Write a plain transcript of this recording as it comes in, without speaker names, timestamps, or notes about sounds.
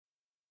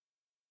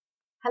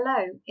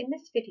Hello, in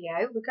this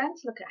video we're going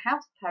to look at how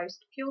to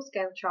post fuel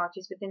scale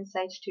charges within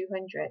Sage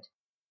 200.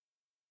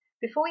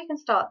 Before you can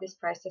start this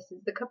process,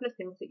 there's a couple of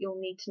things that you'll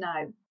need to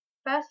know.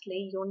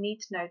 Firstly, you'll need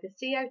to know the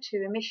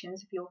CO2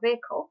 emissions of your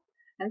vehicle,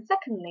 and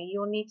secondly,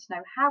 you'll need to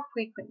know how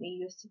frequently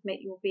you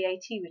submit your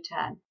VAT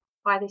return.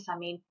 By this I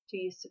mean, do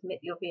you submit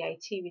your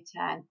VAT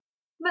return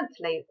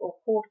monthly or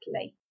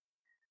quarterly?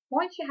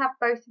 Once you have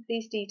both of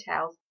these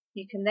details,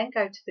 you can then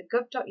go to the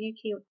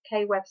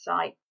gov.uk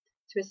website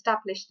to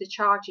establish the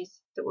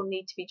charges that will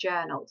need to be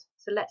journaled.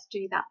 So let's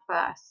do that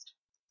first.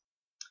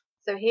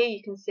 So here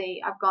you can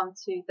see I've gone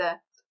to the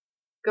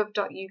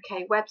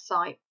gov.uk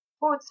website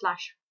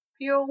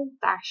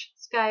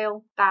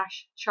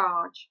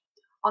 /fuel-scale-charge.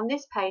 On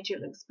this page it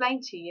will explain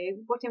to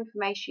you what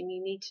information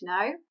you need to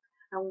know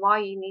and why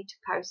you need to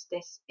post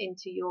this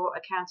into your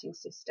accounting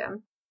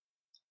system.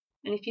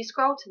 And if you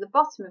scroll to the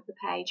bottom of the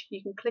page,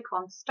 you can click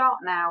on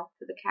Start Now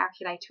for the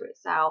calculator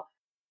itself.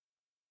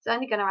 It's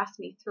only going to ask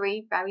me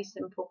three very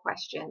simple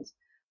questions.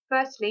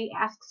 Firstly, it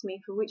asks me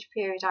for which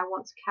period I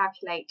want to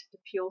calculate the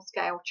fuel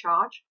scale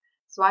charge.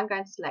 So I'm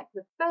going to select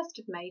the 1st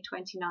of May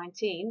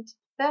 2019 to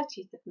the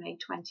 30th of May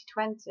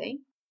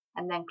 2020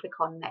 and then click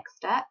on Next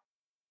Step.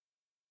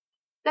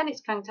 Then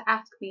it's going to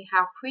ask me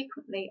how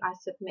frequently I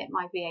submit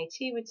my VAT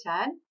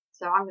return.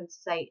 So I'm going to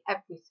say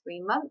every 3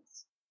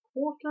 months,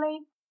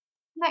 quarterly.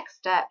 Next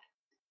step.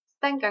 It's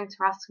then going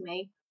to ask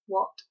me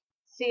what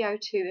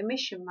CO2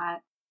 emission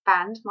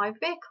band my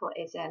vehicle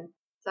is in.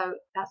 So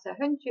that's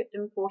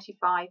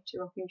 145 to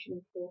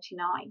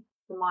 149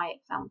 for my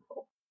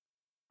example.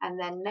 And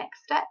then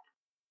next step,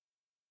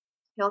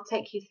 he'll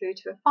take you through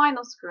to a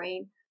final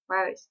screen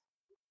where it's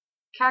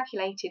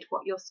calculated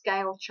what your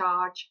scale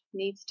charge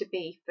needs to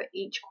be for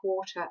each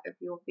quarter of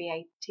your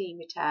VAT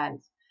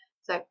returns.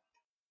 So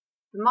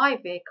for my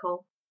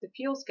vehicle, the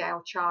fuel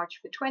scale charge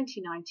for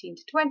 2019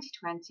 to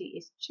 2020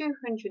 is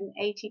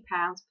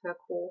 £280 per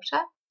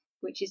quarter,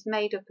 which is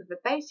made up of a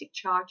basic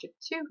charge of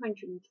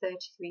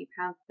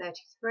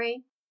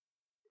 £233.33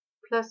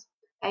 plus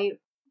a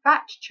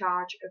VAT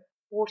charge of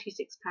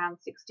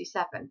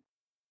 £46.67.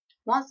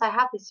 Once I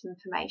have this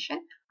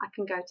information, I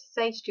can go to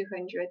Sage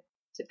 200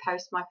 to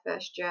post my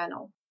first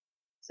journal.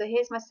 So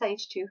here's my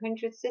Sage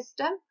 200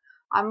 system.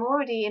 I'm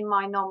already in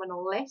my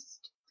nominal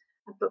list,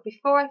 but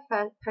before I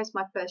post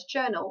my first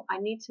journal, I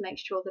need to make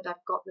sure that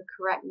I've got the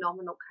correct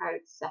nominal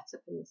codes set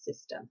up in the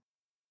system.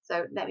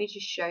 So let me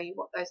just show you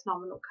what those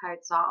nominal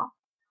codes are.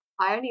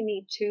 I only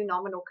need 2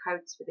 nominal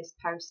codes for this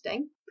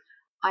posting.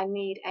 I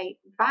need a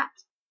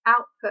VAT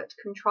output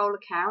control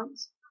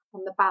account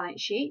on the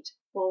balance sheet,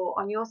 or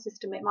on your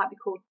system it might be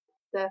called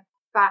the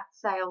VAT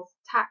sales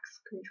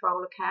tax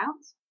control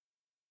account.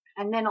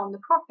 And then on the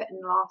profit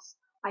and loss,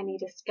 I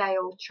need a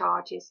scale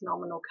charges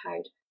nominal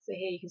code. So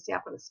here you can see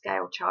I've got a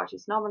scale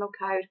charges nominal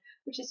code,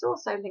 which is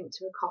also linked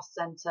to a cost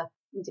centre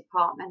and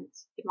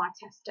department in my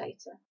test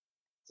data.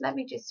 So let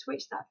me just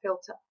switch that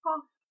filter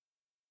off,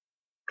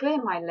 clear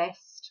my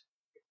list,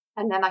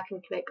 and then I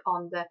can click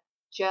on the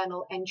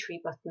journal entry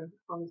button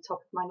on the top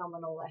of my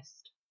nominal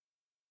list.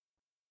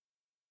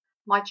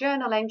 My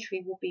journal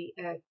entry will be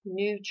a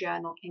new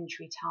journal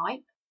entry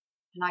type,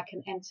 and I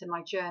can enter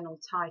my journal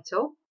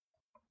title.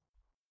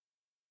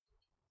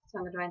 So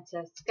I'm going to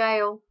enter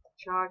scale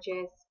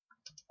charges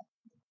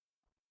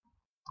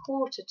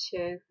quarter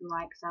 2 for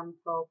my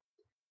example,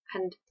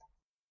 and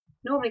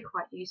normally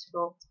quite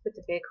useful to put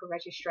the vehicle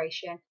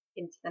registration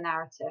into the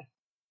narrative.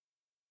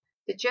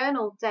 The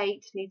journal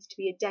date needs to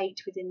be a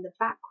date within the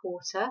VAT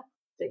quarter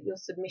that your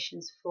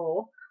submission's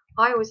for.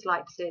 I always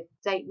like to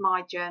date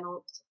my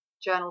journals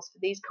for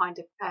these kind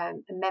of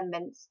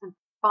amendments and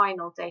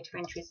final data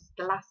entries as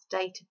the last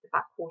date of the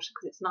VAT quarter,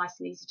 because it's nice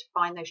and easy to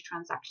find those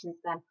transactions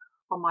then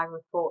on my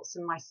reports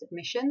and my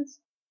submissions.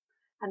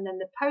 And then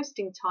the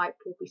posting type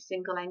will be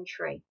single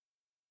entry.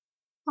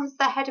 Once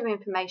the header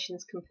information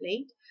is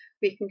complete,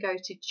 we can go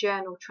to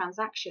journal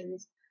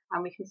transactions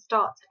and we can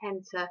start to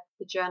enter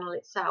the journal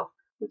itself,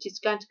 which is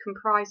going to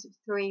comprise of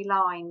 3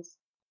 lines.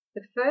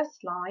 The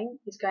first line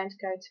is going to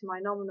go to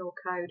my nominal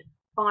code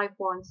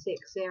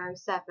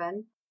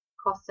 51607,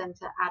 cost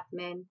centre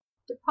admin,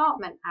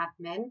 department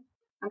admin.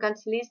 I'm going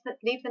to leave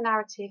the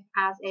narrative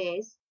as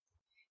is.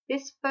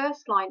 This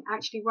first line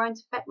actually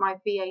won't affect my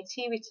VAT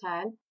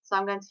return, so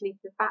I'm going to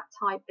leave the VAT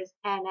type as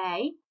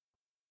NA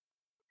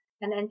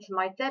and enter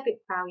my debit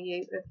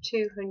value of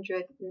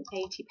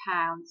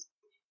 £280.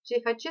 So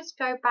if I just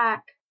go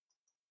back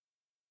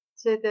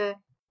to the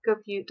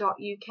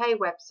gov.uk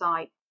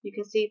website, you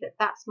can see that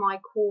that's my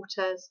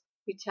quarter's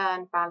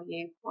return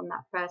value on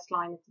that first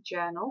line of the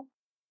journal.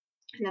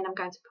 And then I'm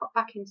going to pop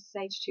back into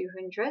Sage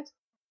 200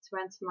 to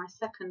enter my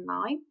second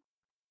line,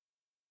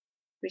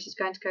 which is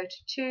going to go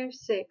to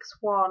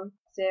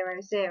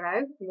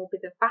 26100 and will be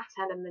the VAT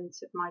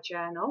element of my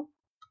journal.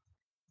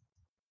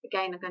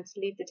 Again, I'm going to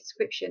leave the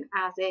description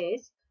as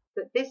is,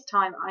 but this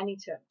time I need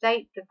to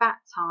update the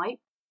VAT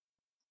type,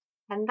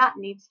 and that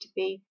needs to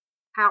be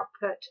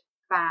output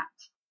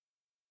VAT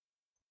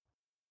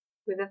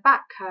with a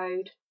VAT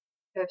code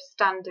of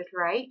standard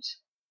rate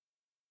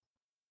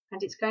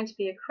and it's going to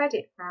be a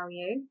credit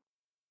value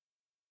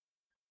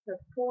of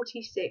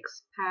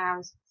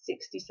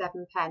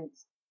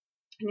 £46.67.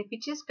 And if you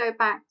just go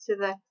back to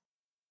the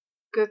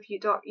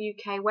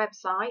gov.uk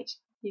website,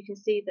 you can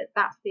see that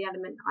that's the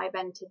element I've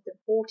entered, the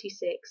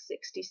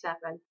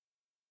 46.67.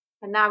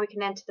 And now we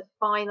can enter the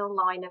final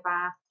line of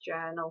our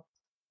journal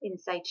in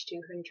Sage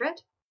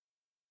 200.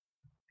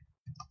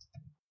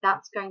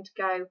 That's going to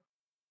go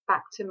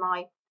back to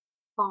my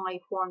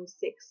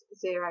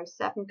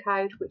 51607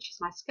 code, which is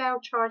my scale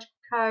charge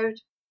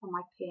code on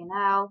my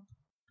P&L.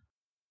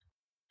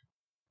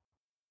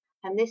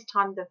 And this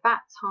time the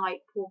VAT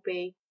type will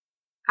be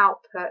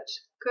output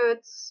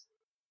goods.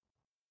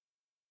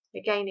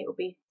 Again, it will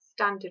be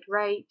standard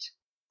rate.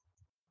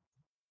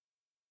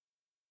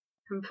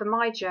 And for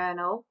my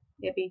journal,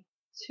 it'll be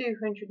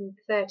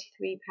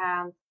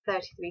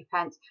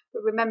 £233.33.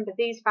 But remember,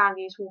 these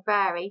values will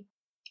vary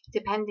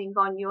depending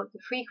on the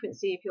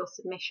frequency of your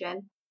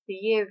submission, the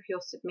year of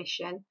your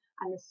submission,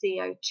 and the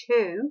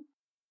CO2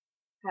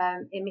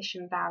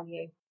 emission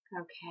value.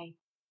 Okay,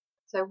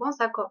 so once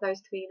I've got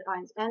those 3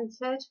 lines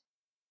entered,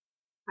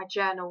 my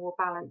journal will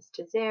balance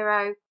to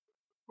 0,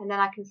 and then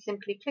I can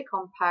simply click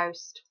on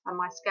post, and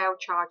my scale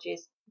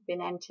charges have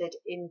been entered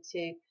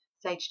into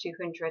Sage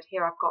 200.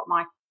 Here I've got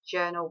my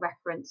journal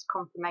reference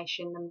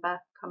confirmation number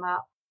come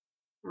up,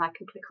 and I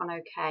can click on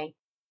OK.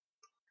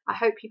 I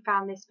hope you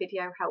found this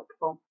video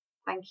helpful.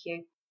 Thank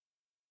you.